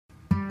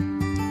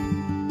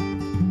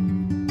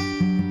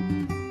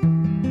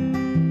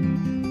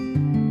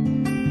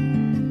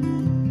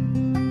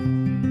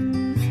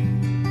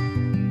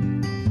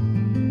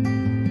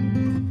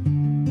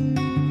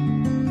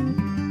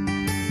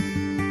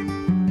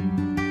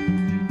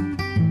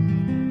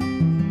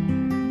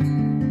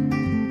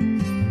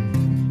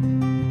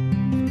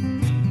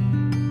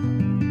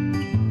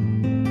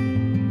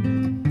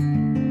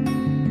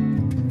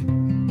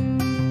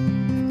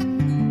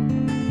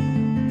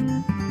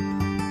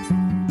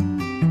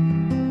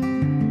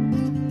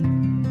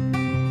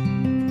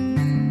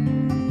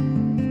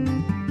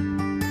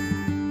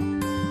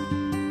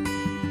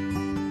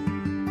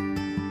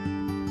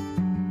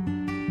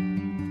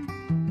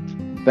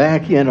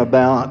Back in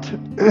about in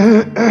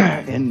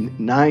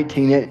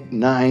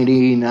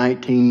 1990,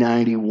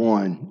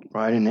 1991,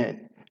 right in that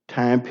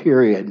time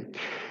period,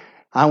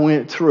 I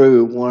went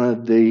through one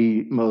of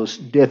the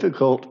most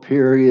difficult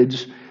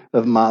periods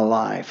of my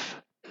life.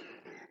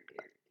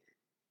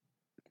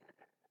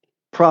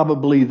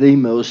 Probably the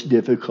most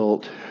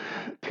difficult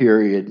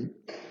period.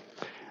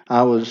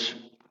 I was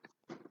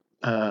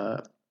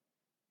a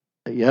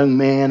young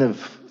man of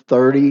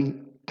 30.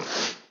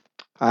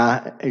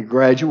 I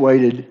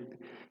graduated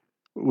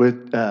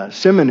with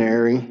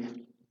seminary,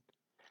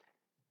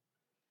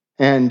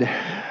 and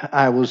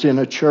I was in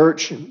a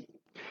church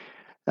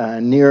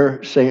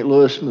near St.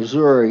 Louis,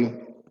 Missouri,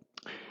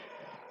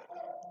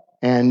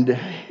 and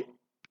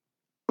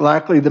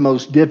likely the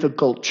most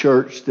difficult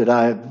church that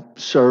I've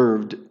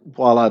served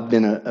while I've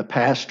been a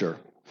pastor.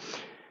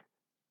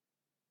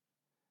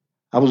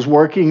 I was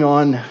working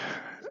on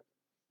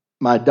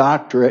my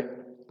doctorate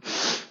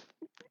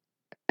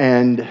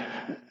and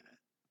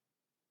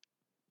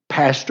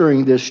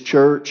pastoring this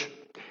church,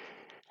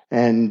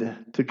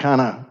 and to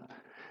kind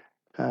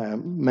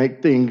of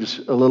make things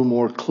a little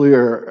more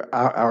clear,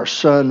 our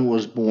son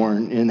was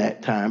born in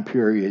that time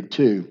period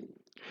too.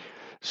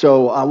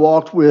 So I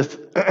walked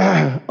with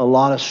a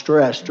lot of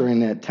stress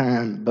during that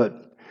time,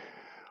 but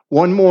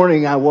one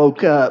morning I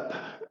woke up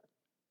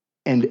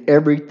and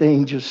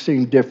everything just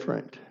seemed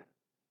different.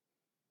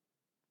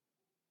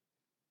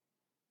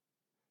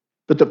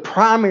 But the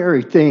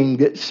primary thing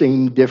that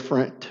seemed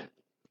different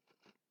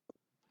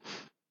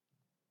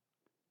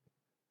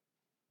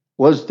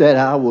was that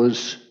I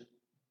was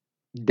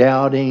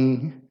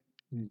doubting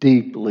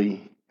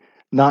deeply,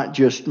 not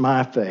just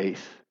my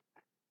faith,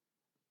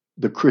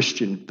 the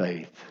Christian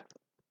faith.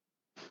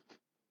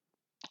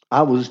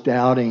 I was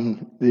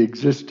doubting the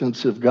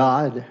existence of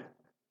God,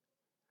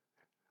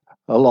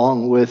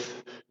 along with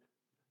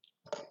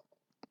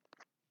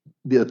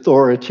the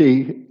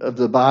authority of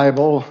the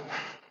Bible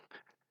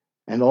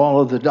and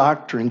all of the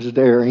doctrines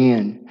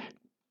therein.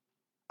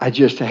 I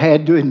just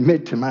had to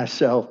admit to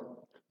myself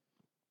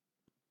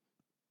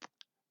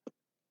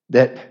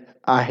that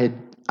I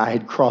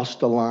had crossed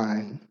the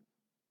line.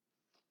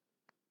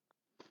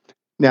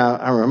 Now,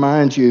 I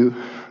remind you,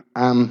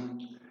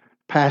 I'm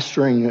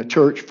pastoring a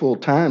church full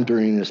time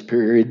during this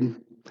period,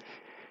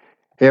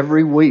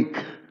 every week,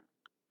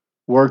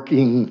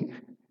 working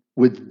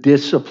with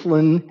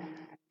discipline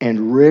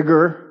and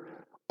rigor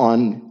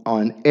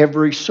on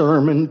every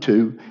sermon,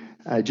 to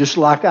just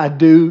like I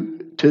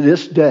do to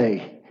this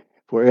day,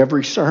 for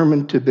every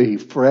sermon to be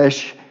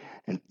fresh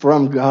and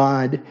from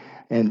God,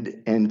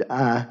 and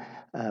I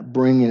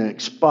bring an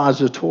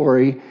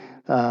expository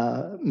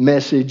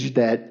message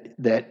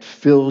that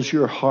fills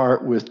your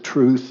heart with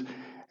truth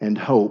and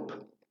hope.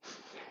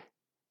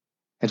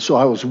 And so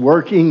I was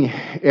working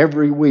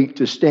every week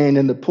to stand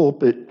in the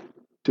pulpit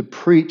to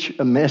preach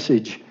a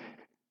message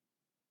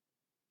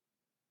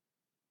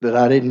that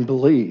I didn't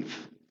believe.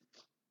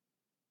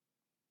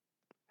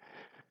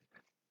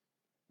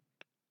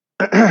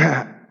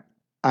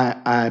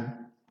 I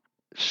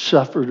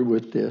suffered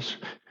with this.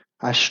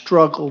 I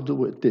struggled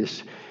with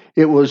this.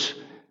 It was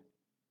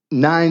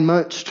 9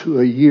 months to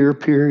a year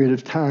period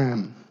of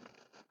time.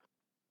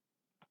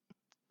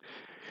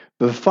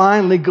 But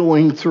finally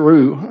going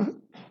through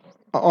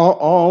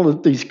all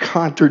of these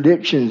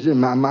contradictions in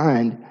my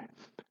mind,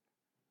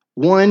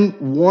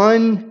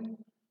 one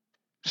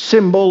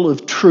symbol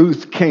of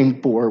truth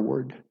came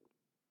forward.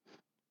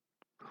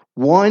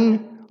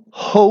 One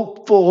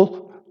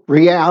hopeful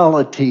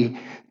reality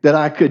that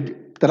I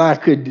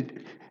could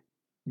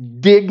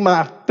dig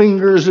my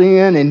fingers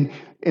in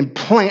and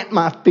plant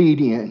my feet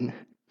in.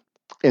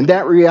 And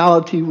that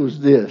reality was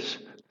this: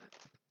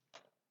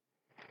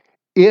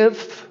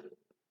 if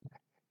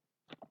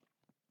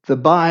the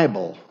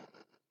Bible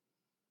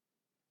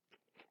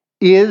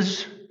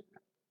is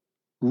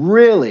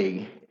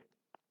really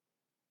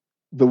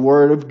the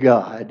Word of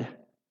God,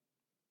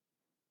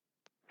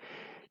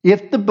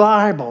 if the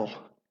Bible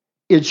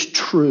is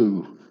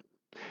true,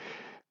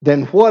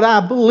 then what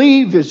I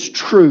believe is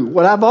true,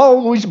 what I've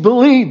always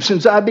believed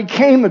since I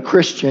became a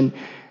Christian,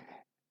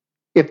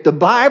 if the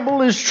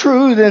Bible is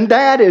true, then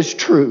that is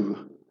true.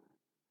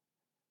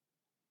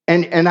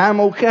 And I'm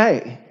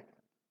okay.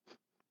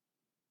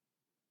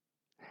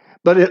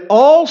 But it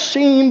all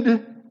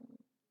seemed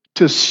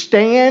to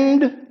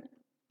stand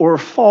or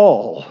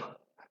fall.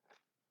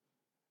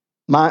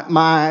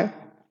 My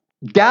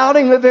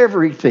doubting of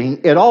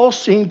everything, it all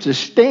seemed to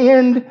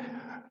stand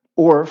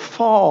or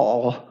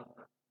fall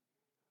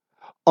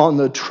on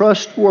the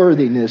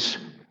trustworthiness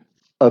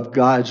of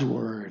God's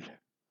Word.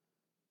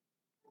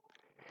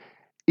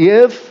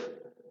 If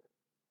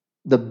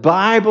the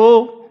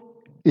Bible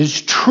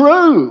is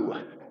true,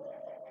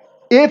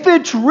 if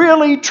it's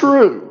really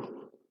true,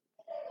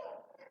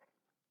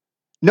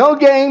 no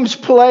games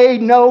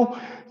played, no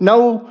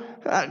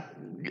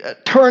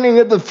turning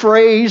of the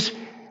phrase,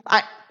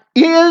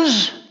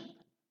 is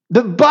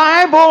the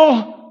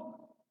Bible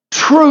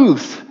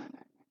truth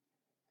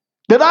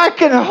that I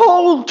can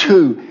hold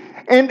to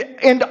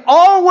and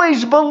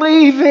always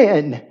believe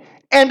in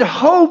and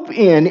hope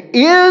in.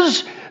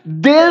 Is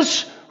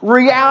this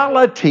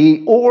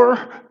reality, or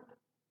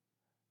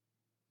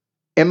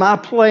am I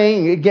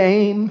playing a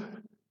game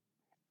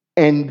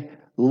and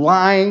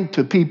lying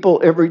to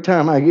people every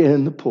time I get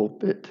in the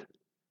pulpit?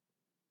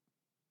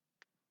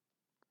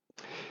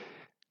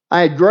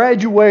 I had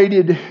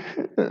graduated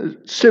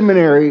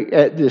seminary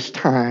at this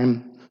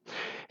time,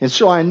 and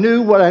so I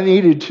knew what I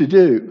needed to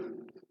do.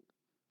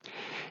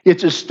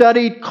 It's a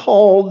study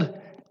called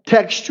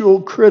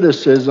textual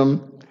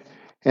criticism,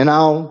 and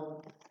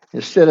I'll,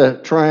 instead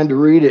of trying to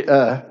read it,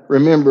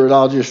 remember it,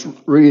 I'll just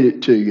read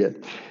it to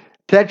you.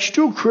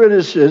 Textual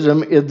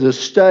criticism is the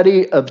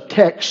study of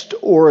text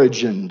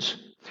origins.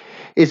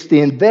 It's the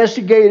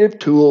investigative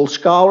tool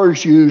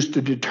scholars use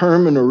to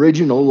determine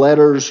original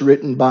letters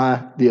written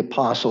by the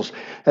apostles.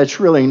 That's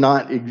really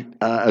not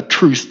a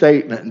true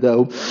statement,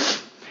 though,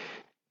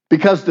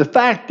 because the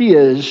fact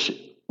is,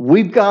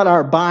 we've got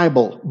our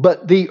Bible,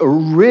 but the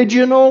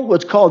original,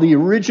 what's called the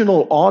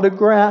original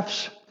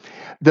autographs,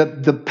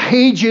 the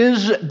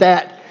pages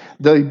that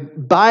the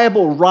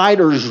Bible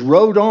writers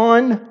wrote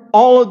on,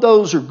 all of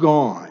those are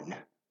gone.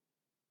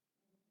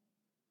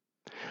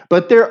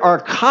 But there are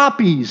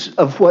copies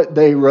of what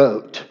they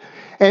wrote,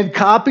 and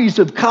copies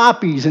of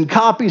copies, and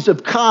copies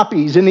of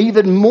copies, and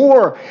even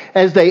more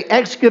as they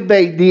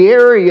excavate the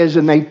areas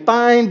and they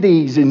find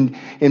these in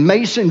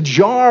mason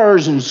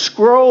jars and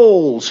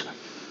scrolls.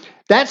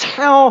 That's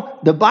how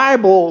the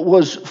Bible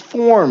was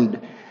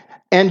formed.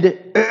 And,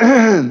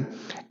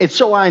 and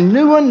so I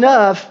knew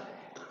enough,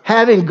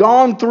 having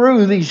gone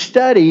through these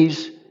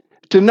studies,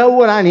 to know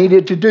what I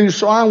needed to do.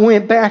 So I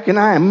went back and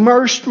I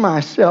immersed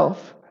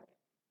myself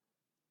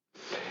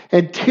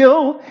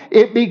until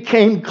it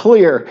became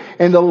clear.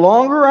 And the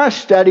longer I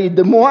studied,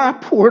 the more I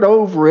poured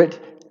over it,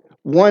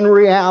 one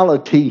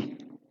reality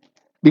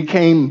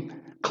became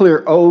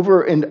clear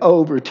over and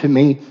over to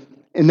me,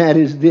 and that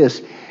is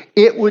this.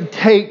 It would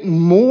take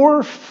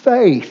more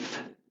faith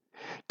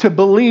to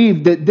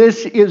believe that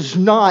this is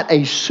not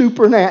a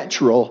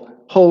supernatural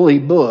holy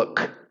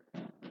book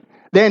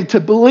than to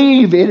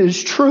believe it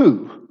is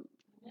true.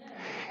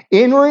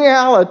 In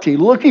reality,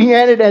 looking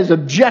at it as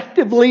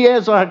objectively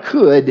as I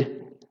could,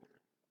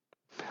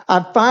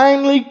 I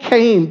finally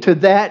came to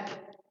that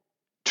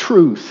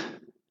truth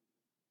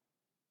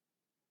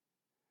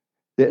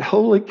that,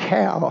 holy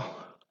cow,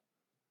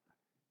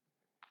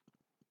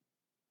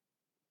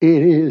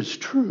 it is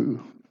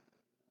true.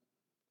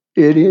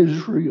 It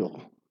is real.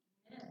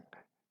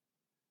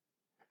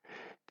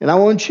 And I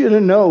want you to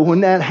know,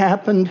 when that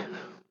happened,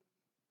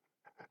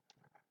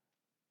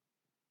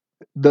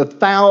 the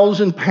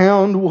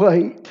 1,000-pound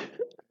weight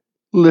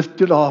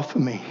lifted off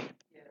of me.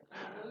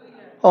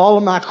 All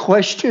of my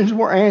questions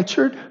were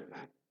answered.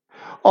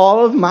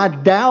 All of my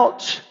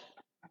doubts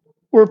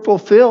were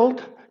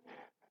fulfilled.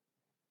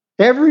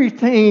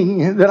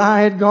 Everything that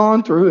I had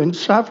gone through and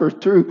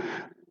suffered through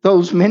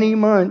those many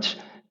months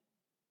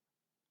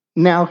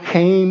now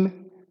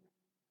came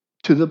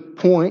to the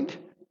point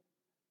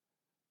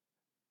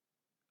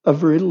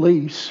of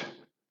release.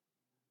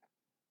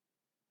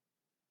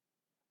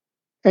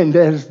 And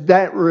as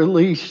that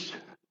release,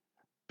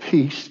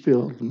 peace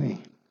filled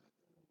me.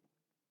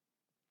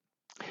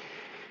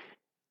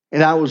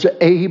 And I was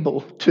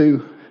able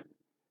to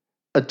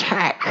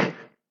attack,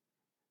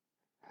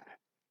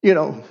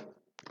 the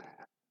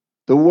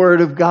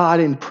Word of God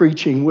in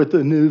preaching with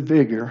a new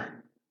vigor.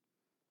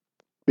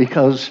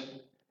 Because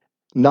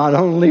not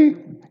only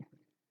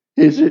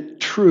is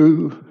it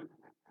true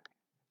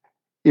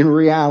in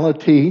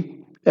reality,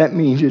 that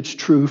means it's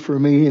true for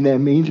me, and that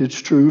means it's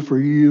true for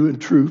you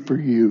and true for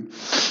you.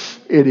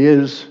 It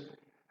is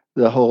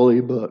the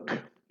Holy Book.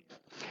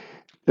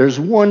 There's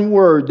one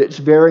word that's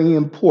very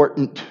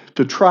important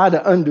to try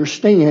to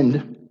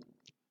understand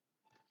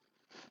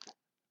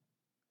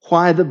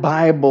why the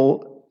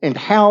Bible and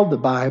how the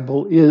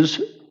Bible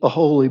is a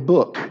holy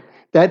book.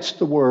 That's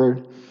the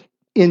word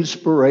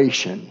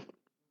inspiration.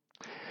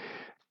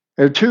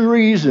 There are two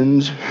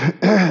reasons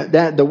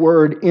that the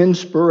word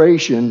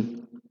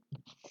inspiration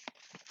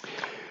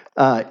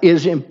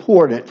is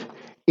important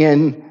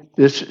in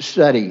this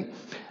study.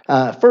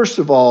 First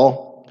of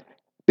all,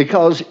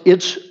 because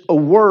it's a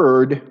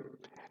word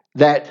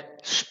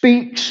that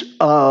speaks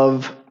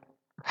of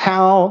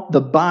how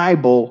the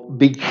Bible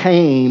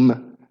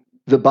became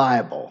the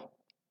Bible.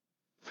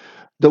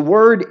 The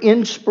word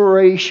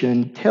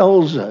inspiration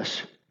tells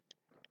us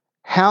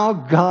how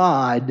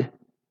God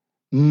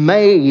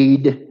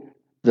made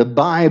the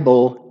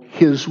Bible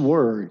His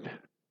Word.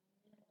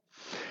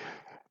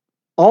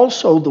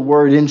 Also, the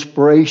word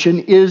inspiration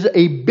is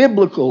a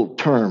biblical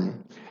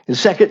term. In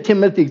 2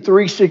 Timothy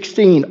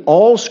 3:16,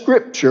 all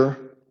Scripture,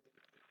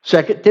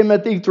 2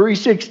 Timothy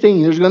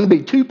 3:16, there's going to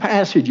be two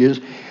passages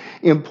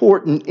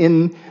important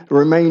in the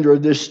remainder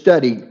of this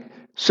study.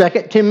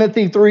 2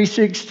 Timothy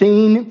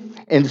 3:16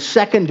 and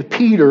 2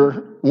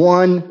 Peter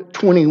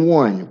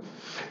 1:21.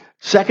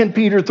 2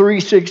 Peter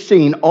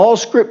 3:16, all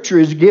Scripture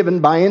is given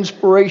by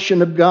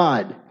inspiration of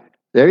God.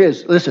 There it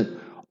is. Listen,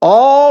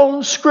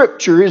 all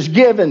Scripture is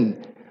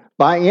given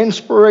by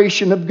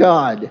inspiration of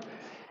God,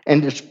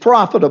 and is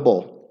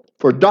profitable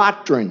for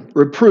doctrine,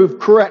 reproof,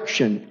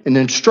 correction, and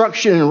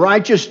instruction in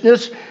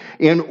righteousness,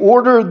 in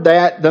order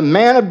that the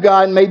man of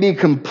God may be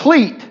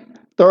complete,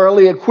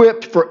 thoroughly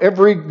equipped for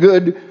every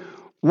good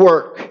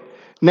work.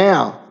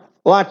 Now,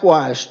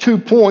 likewise, 2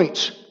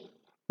 points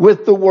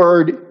with the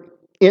word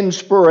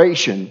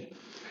inspiration.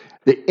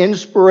 The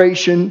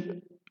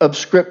inspiration of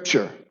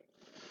Scripture.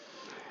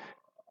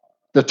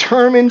 The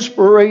term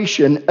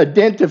inspiration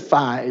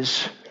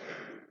identifies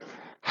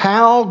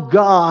how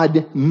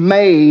God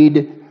made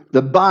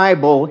the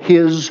Bible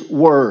His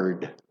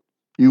Word.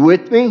 You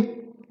with me?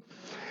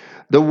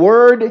 The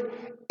word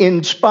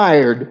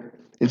inspired,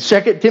 in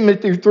 2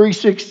 Timothy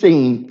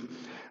 3:16,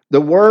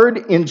 the word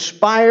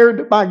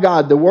inspired by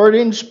God, the word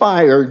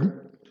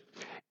inspired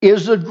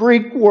is the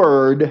Greek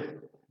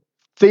word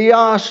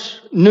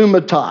theos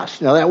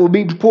pneumatos. Now that will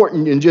be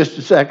important in just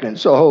a second,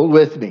 so hold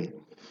with me.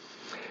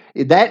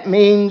 That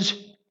means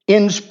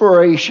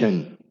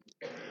inspiration.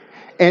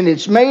 And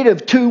it's made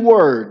of 2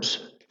 words.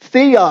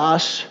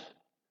 Theos,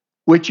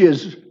 which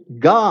is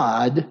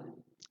God,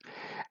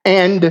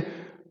 and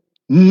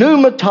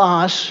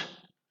pneumatos,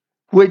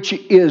 which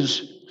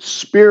is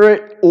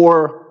spirit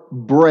or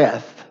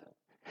breath.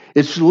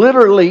 It's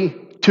literally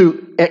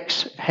to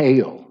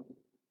exhale.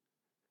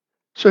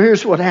 So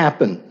here's what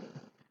happened.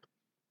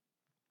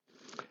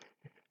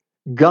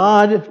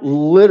 God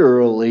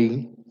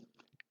literally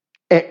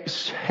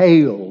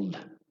exhaled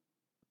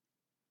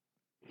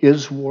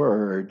His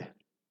word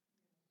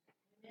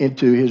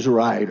into His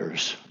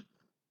writers.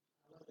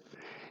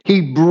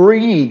 He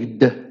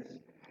breathed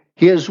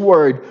His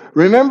word.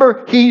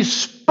 Remember, He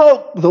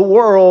spoke the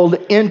world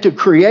into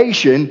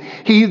creation.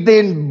 He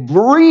then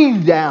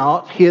breathed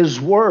out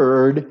His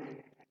word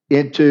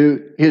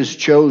into His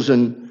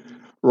chosen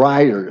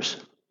writers.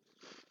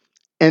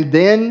 And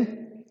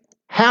then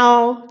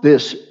how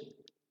this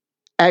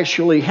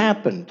actually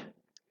happened.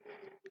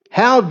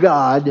 How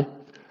God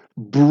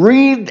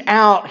breathed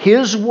out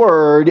His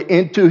word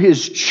into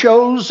His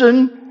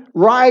chosen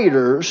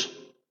writers.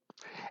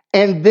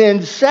 And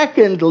then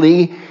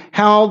secondly,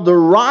 how the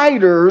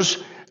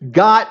writers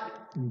got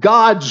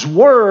God's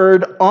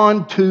word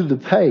onto the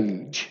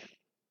page.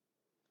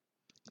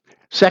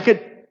 2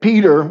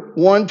 Peter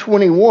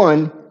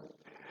 1:21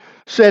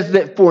 says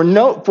that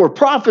for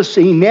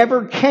prophecy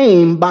never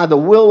came by the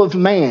will of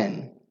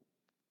man.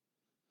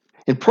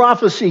 And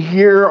prophecy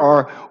here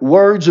are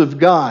words of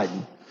God.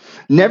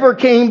 Never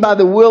came by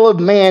the will of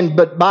man,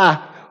 but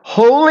by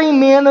holy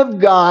men of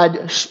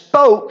God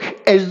spoke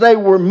as they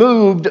were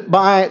moved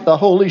by the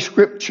Holy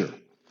Scripture.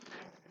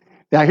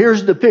 Now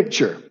here's the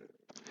picture.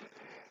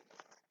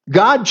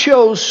 God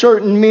chose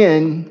certain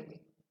men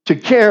to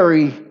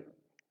carry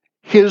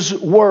His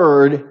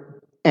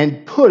word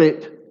and put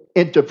it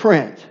into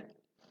print.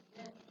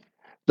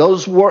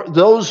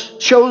 Those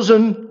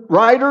chosen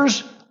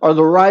writers are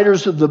the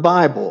writers of the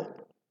Bible.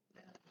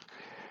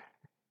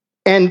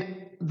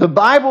 And the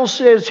Bible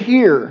says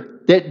here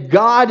that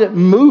God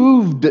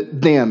moved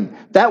them.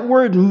 That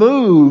word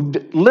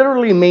moved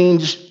literally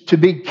means to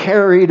be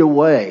carried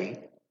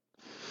away.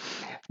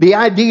 The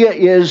idea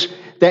is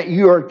that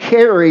you are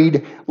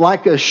carried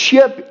like a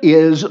ship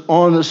is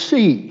on the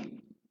sea.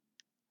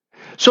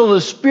 So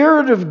the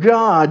Spirit of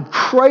God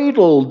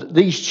cradled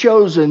these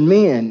chosen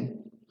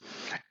men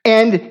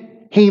and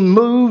He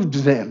moved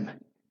them.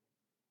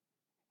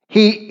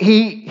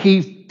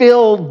 He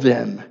filled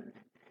them.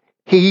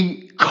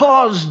 He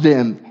caused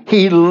them.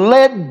 He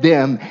led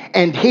them.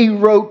 And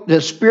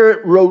the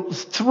Spirit wrote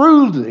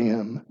through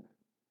them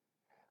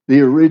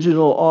the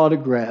original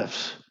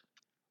autographs,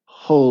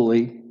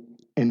 holy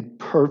and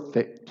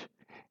perfect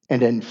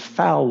and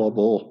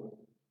infallible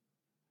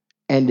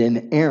and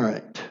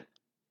inerrant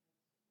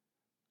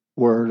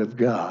Word of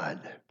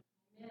God.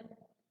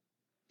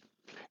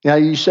 Now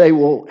you say,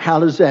 well, how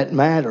does that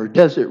matter?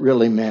 Does it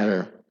really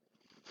matter?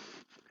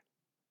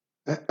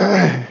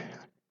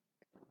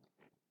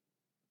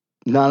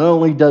 Not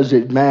only does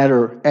it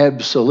matter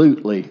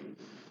absolutely,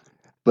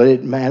 but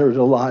it mattered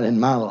a lot in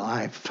my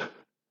life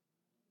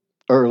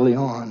early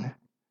on.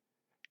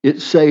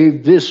 It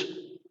saved this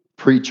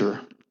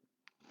preacher,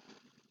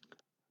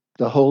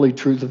 the holy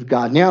truth of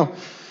God. Now,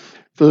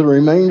 for the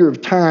remainder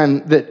of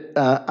time that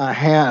I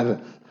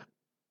have,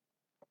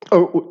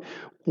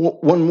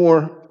 one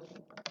more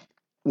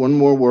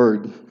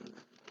word.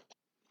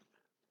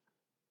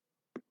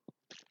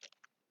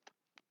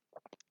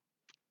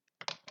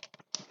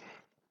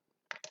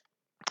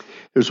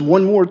 There's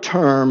one more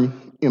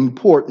term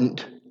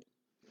important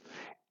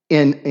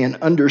in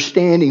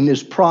understanding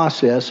this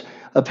process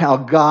of how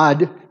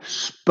God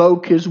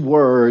spoke His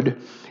word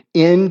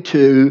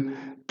into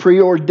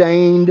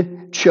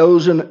preordained,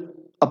 chosen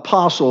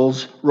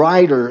apostles,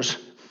 writers,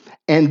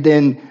 and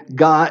then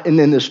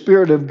the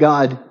Spirit of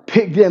God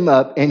picked them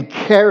up and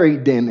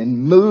carried them and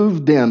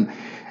moved them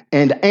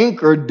and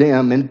anchored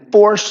them and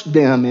forced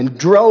them and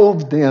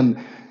drove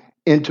them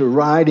into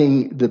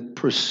writing the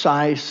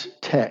precise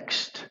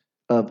text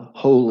of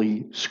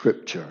Holy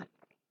Scripture.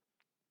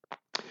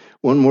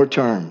 One more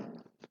term.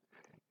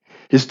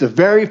 It's the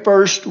very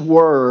first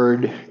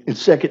word in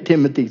 2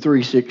 Timothy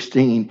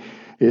 3:16.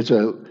 It's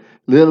a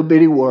little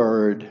bitty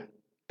word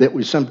that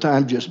we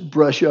sometimes just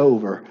brush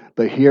over,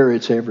 but here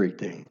it's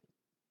everything.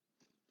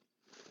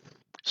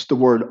 It's the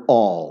word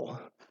all.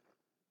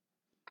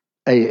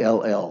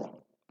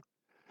 A-L-L.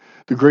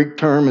 The Greek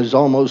term is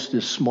almost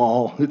as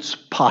small. It's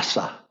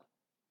pasa.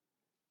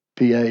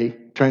 P-A,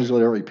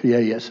 transliterally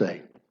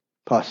P-A-S-A.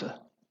 Pasa.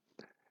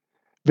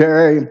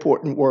 Very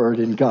important word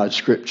in God's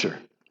scripture.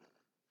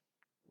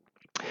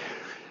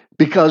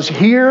 Because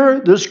here,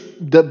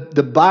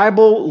 the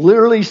Bible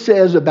literally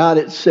says about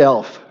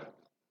itself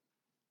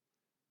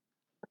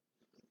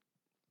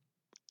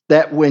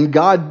that when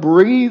God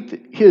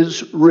breathed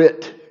his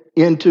writ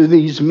into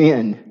these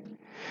men,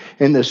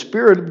 and the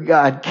Spirit of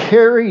God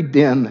carried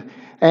them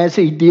as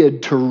he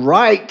did to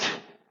write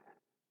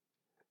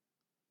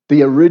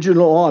the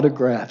original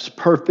autographs,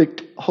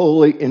 perfect,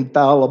 holy,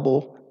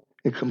 infallible,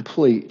 and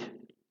complete.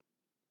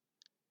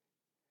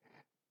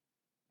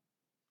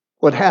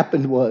 What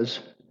happened was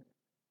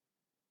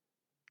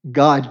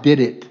God did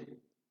it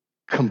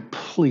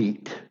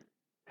complete.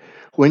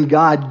 When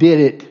God did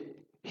it,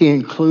 he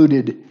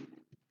included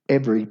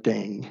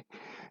everything.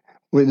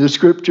 When the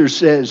scripture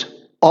says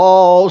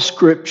all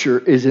scripture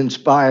is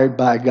inspired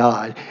by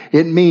God,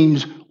 it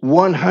means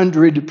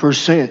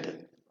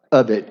 100%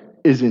 of it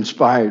is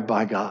inspired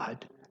by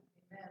God.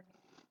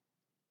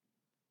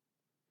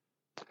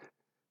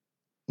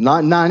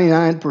 Not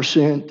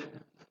 99%.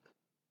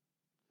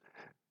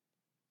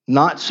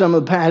 Not some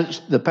of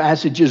the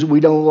passages we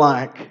don't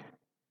like.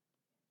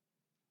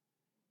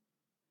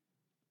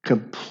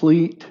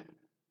 Complete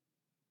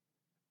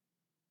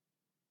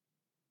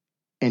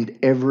and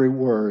every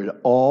word,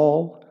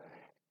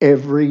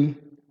 every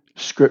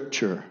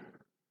scripture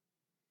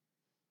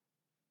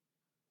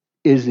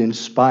is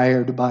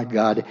inspired by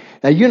God.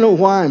 Now, you know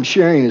why I'm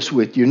sharing this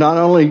with you. Not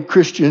only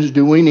Christians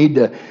do we need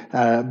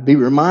to be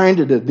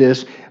reminded of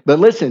this, but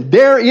listen,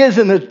 there is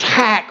an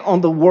attack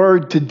on the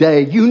word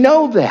today. You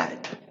know that.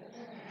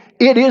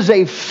 It is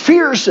a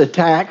fierce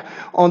attack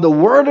on the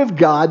word of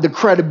God, the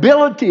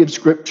credibility of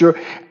Scripture,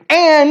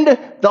 and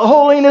the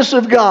holiness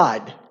of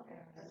God.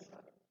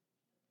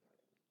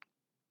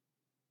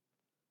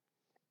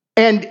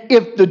 And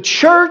if the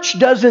church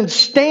doesn't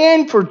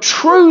stand for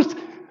truth,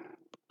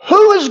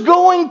 who is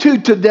going to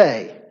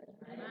today?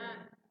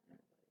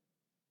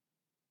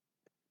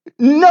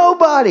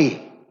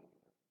 Nobody.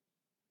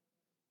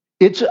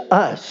 It's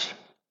us.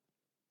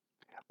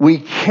 We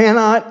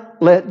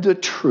cannot let the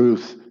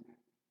truth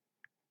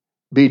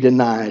be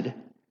denied.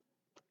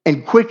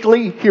 And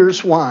quickly,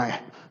 here's why.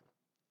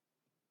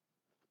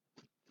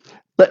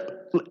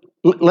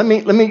 Let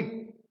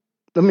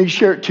me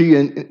share it to you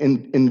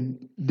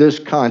in this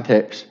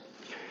context.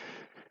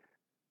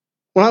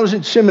 When I was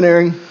in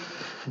seminary,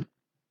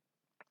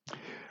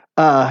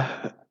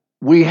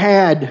 we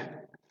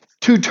had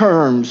two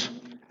terms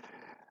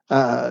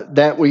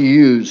that we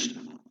used.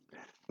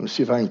 Let's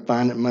see if I can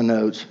find it in my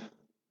notes.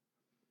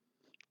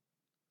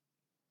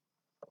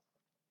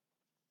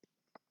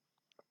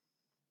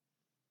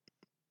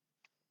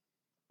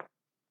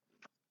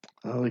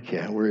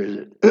 Okay, where is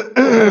it?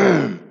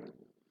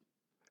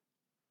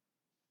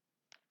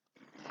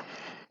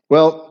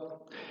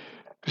 Well,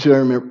 see, I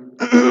remember.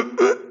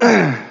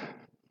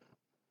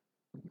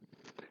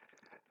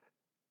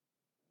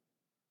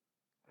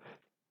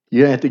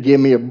 You have to give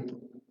me a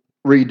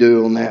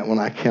redo on that one.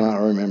 I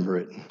cannot remember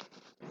it.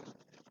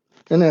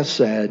 And that's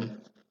sad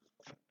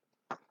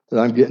that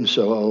I'm getting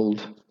so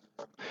old.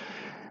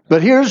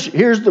 But here's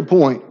the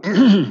point.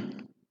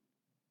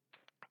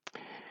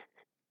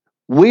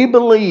 We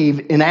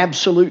believe in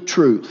absolute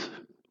truth.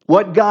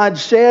 What God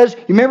says,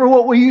 you remember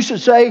what we used to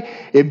say?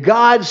 If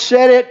God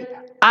said it,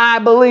 I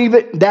believe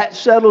it, that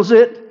settles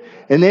it.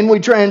 And then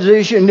we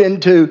transitioned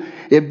into,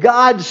 if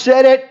God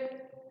said it,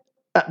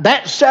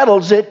 that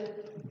settles it,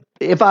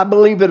 if I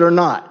believe it or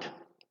not.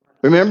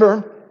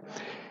 Remember?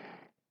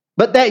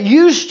 But that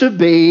used to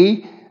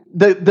be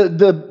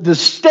the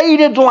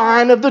stated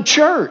line of the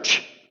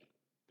church.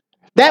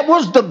 That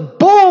was the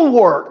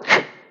bulwark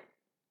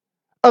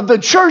of the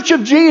Church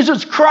of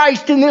Jesus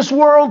Christ in this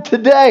world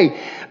today.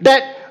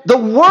 That the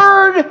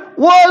Word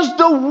was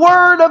the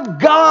Word of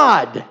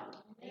God.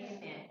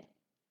 Amen.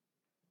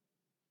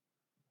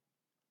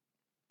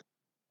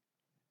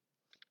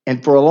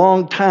 And for a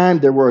long time,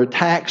 there were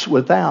attacks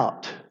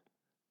without.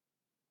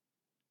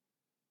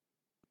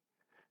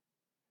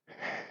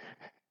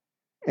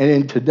 And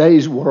in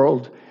today's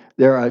world,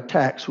 there are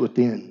attacks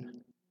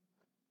within.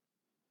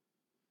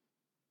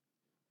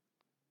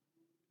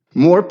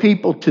 More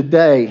people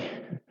today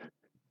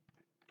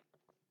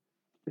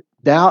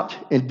doubt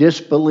and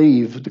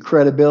disbelieve the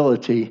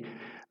credibility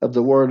of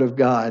the Word of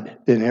God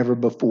than ever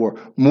before.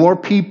 More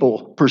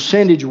people,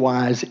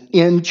 percentage-wise,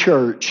 in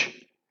church,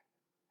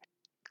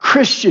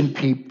 Christian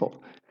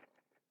people,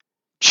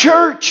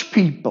 church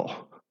people,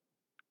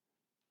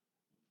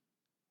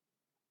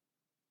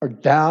 are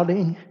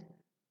doubting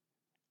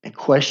and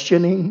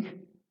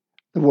questioning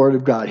the Word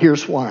of God.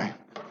 Here's why.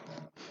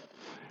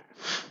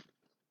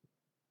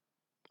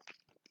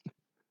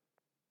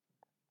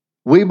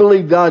 We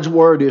believe God's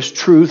word is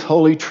truth,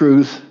 holy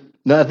truth,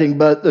 nothing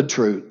but the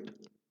truth.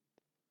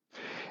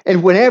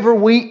 And whenever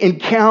we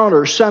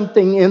encounter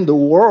something in the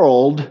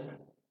world,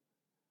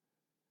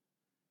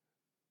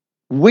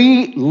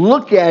 we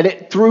look at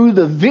it through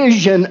the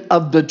vision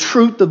of the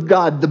truth of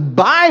God. The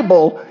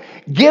Bible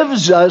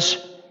gives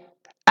us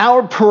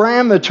our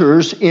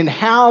parameters in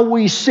how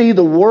we see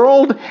the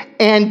world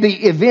and the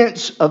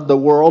events of the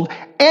world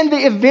and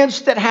the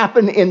events that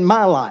happen in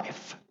my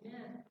life.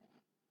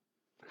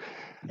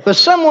 But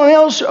someone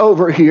else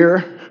over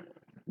here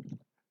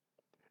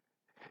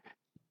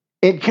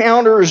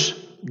encounters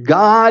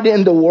God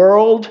in the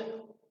world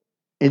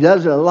and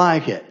doesn't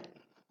like it.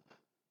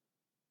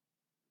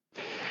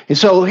 And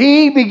so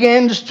he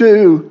begins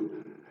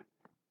to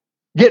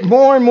get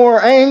more and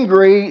more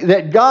angry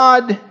that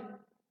God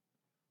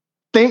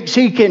thinks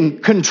he can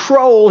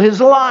control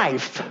his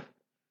life.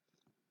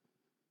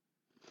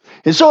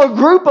 And so a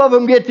group of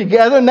them get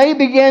together and they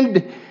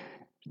begin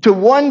to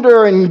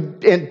wonder and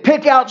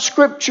pick out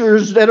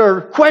scriptures that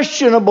are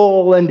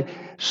questionable. And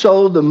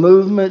so the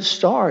movement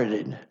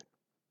started.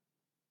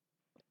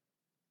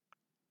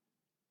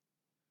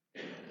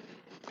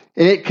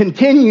 And it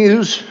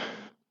continues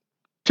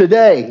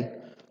today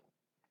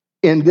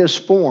in this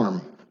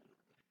form.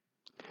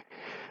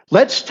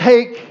 Let's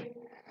take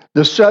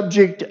the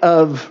subject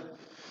of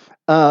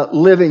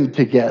living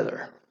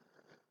together.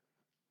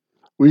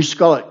 We used to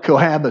call it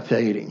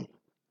cohabitating.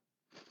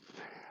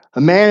 A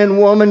man and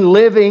woman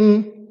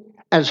living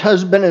as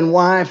husband and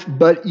wife,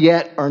 but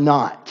yet are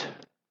not.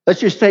 Let's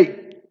just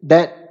take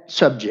that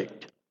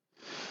subject.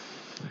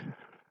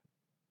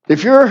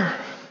 If you're,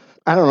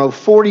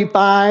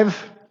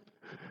 45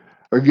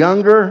 or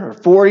younger, or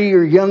 40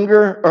 or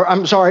younger,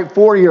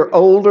 40 or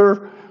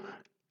older,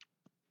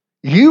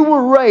 you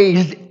were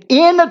raised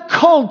in a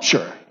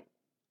culture.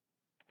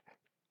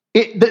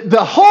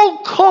 The whole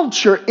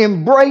culture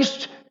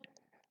embraced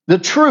the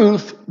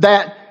truth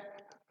that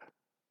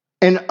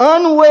an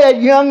unwed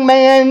young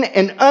man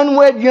and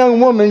unwed young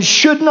woman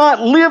should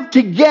not live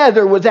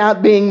together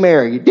without being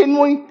married, didn't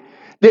we?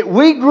 That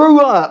we grew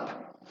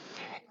up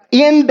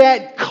in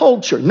that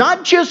culture,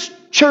 not just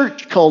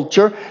church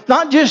culture,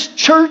 not just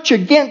church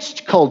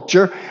against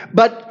culture,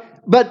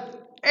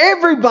 but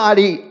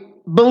everybody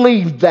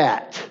believed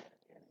that.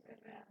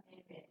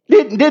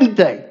 Didn't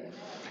they?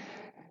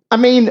 I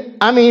mean,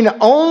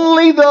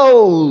 only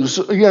those,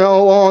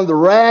 on the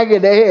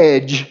ragged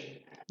edge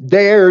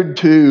dared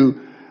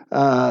to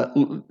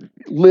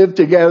live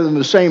together in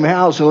the same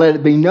house and let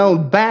it be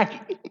known.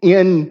 Back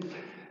in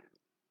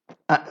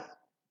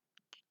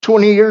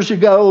 20 years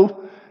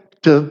ago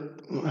to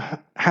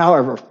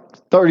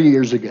 30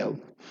 years ago.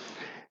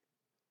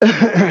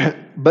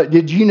 But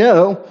did you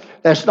know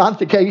that's not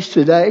the case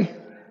today?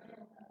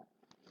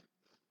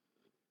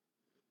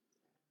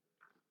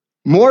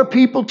 More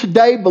people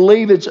today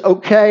believe it's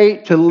okay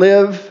to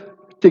live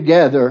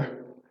together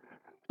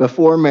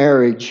before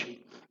marriage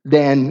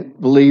than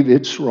believe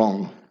it's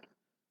wrong.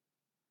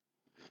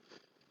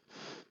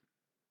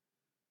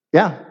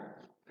 Yeah,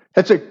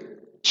 that's a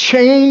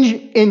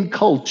change in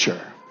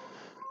culture.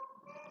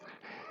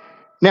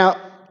 Now,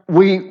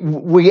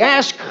 we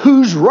ask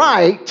who's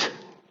right,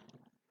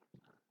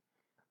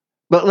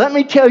 but let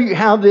me tell you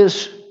how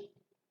this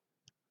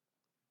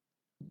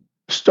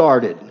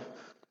started,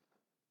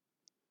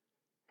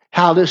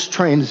 how this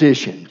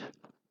transitioned.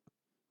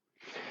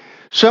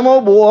 Some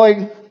old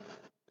boy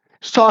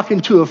is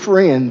talking to a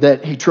friend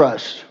that he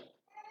trusts,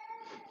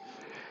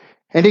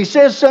 and he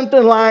says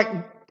something like,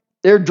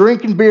 they're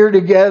drinking beer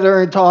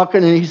together and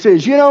talking, and he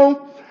says,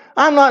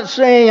 I'm not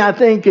saying I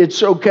think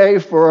it's okay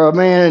for a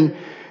man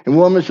and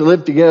woman to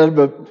live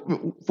together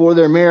before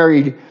they're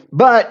married,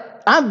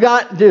 but I've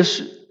got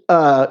this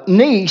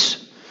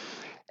niece,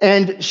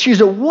 and she's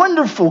a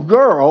wonderful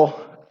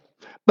girl,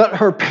 but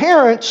her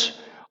parents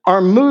are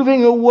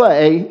moving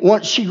away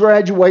once she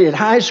graduated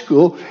high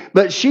school,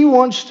 but she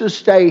wants to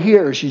stay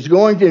here. She's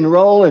going to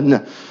enroll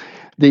in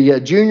the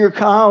junior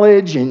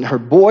college, and her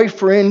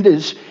boyfriend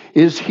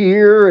is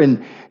here,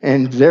 and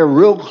they're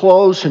real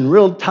close and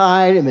real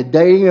tight, and been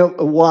dating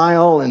a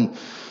while, and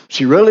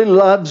she really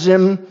loves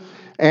him,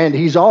 and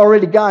he's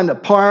already got an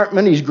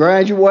apartment, he's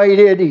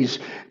graduated, he's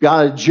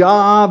got a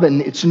job,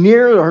 and it's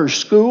near her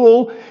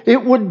school.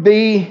 It would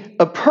be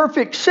a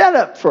perfect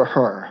setup for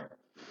her.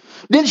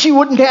 Then she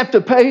wouldn't have to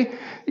pay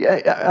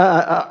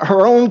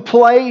her own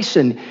place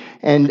and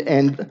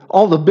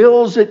all the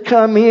bills that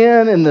come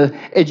in and the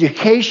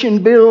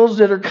education bills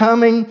that are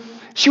coming.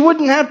 She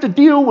wouldn't have to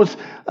deal with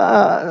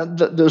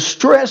the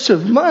stress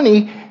of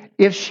money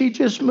if she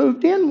just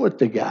moved in with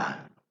the guy.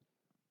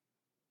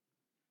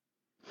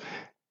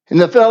 And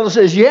the fellow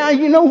says, yeah,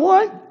 you know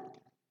what?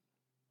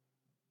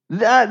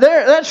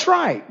 That's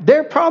right.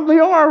 There probably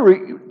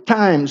are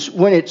times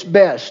when it's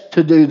best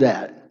to do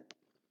that.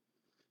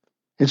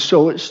 And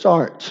so it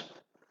starts.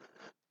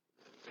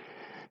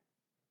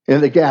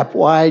 And the gap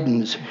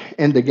widens,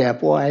 and the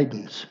gap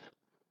widens.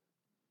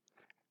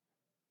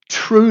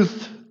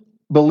 Truth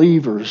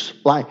believers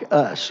like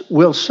us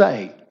will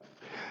say,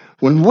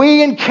 When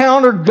we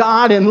encounter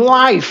God in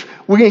life,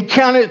 we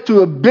encounter it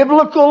through a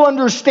biblical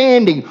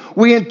understanding.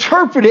 We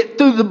interpret it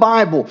through the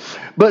Bible.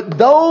 But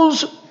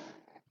those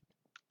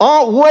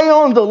way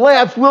on the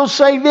left will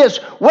say this,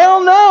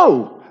 well,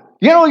 no.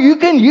 You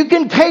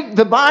can take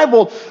the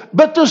Bible,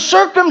 but the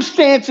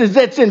circumstances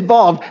that's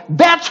involved,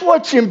 that's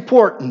what's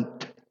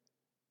important.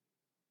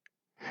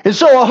 And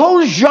so a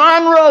whole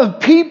genre of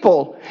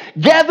people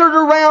gathered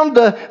around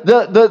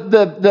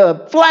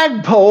the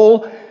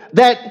flagpole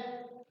that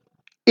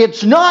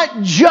it's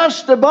not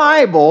just the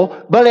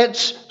Bible, but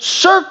it's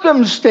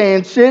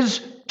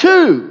circumstances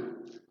too.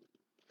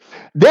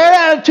 Their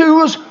attitude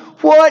was,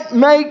 what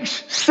makes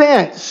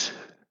sense?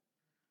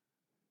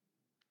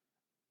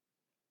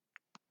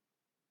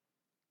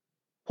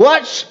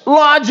 What's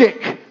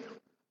logic?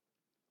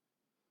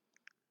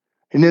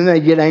 And then they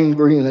get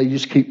angry and they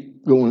just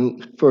keep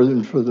going further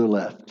and further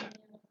left.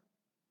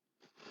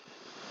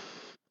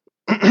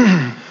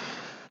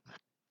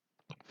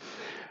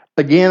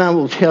 Again, I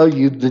will tell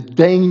you the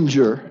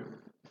danger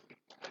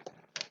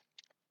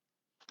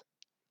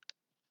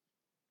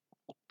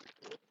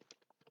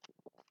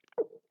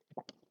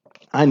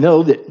I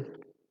know that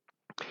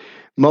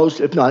most,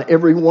 if not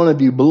every one of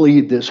you,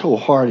 believe this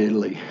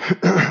wholeheartedly.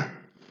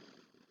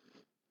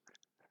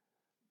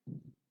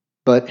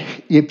 But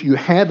if you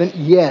haven't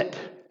yet,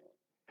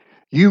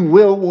 you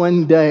will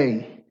one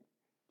day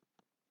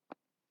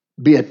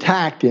be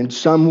attacked in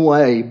some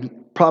way,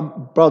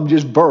 probably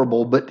just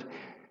verbal, but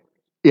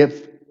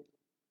if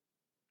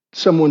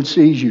someone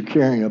sees you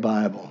carrying a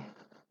Bible,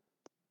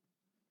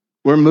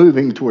 we're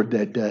moving toward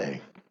that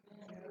day.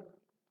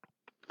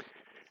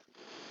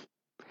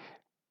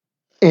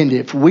 And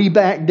if we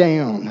back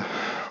down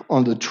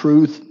on the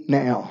truth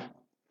now,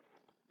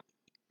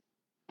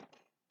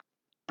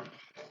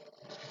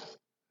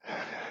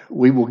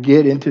 we will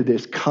get into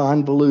this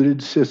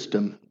convoluted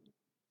system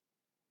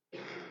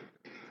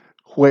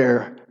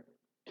where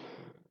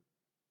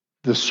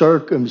the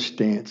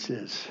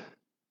circumstances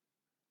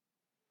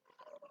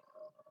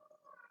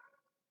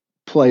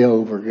play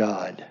over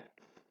God,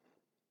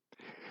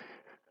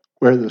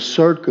 where the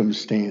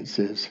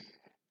circumstances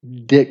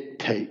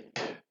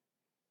dictate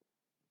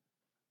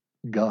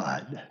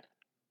God.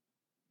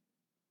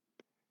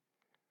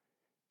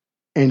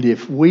 And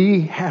if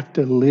we have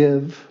to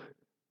live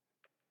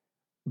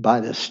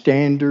by the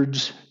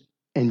standards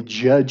and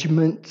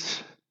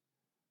judgments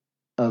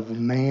of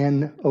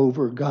man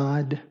over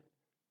God,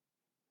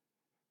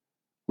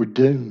 we're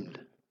doomed.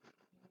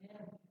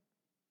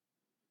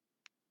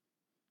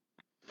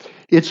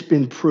 It's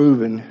been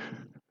proven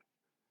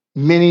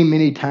many,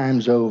 many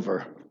times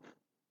over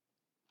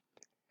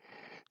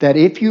that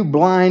if you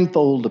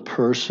blindfold a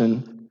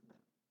person,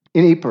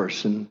 any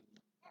person,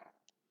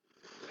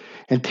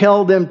 and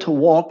tell them to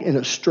walk in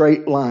a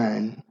straight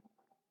line,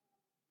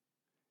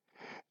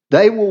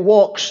 they will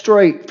walk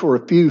straight for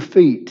a few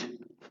feet,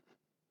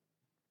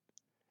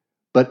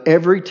 but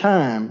every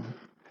time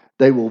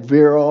they will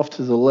veer off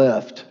to the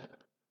left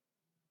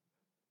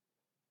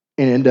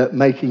and end up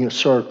making a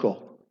circle.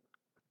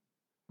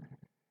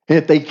 And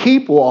if they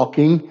keep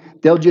walking,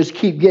 they'll just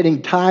keep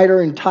getting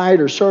tighter and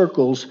tighter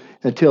circles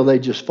until they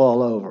just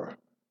fall over.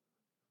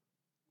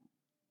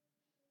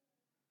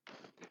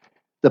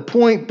 The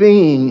point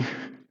being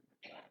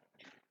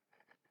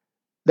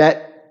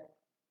that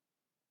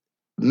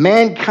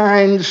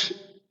mankind's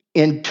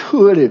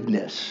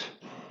intuitiveness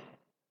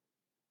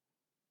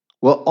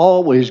will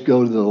always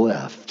go to the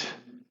left.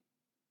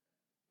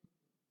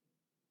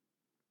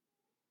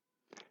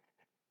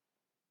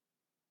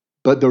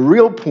 But the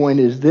real point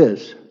is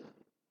this.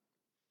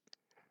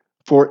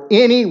 For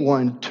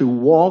anyone to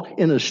walk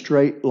in a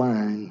straight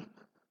line,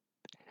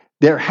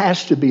 there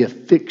has to be a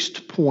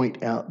fixed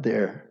point out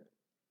there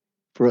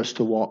for us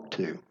to walk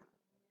to.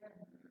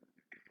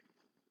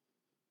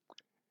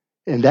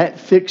 And that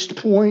fixed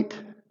point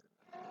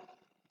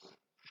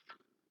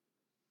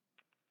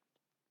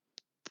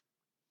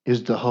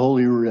is the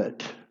Holy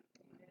Writ,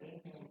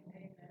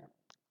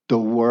 the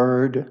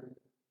Word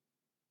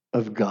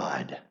of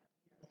God.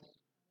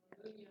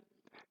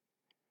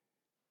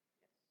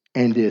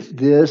 And if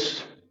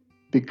this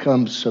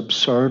becomes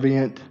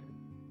subservient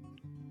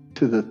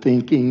to the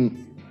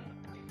thinking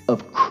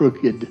of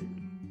crooked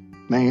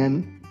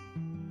man,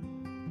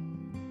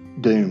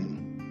 doom.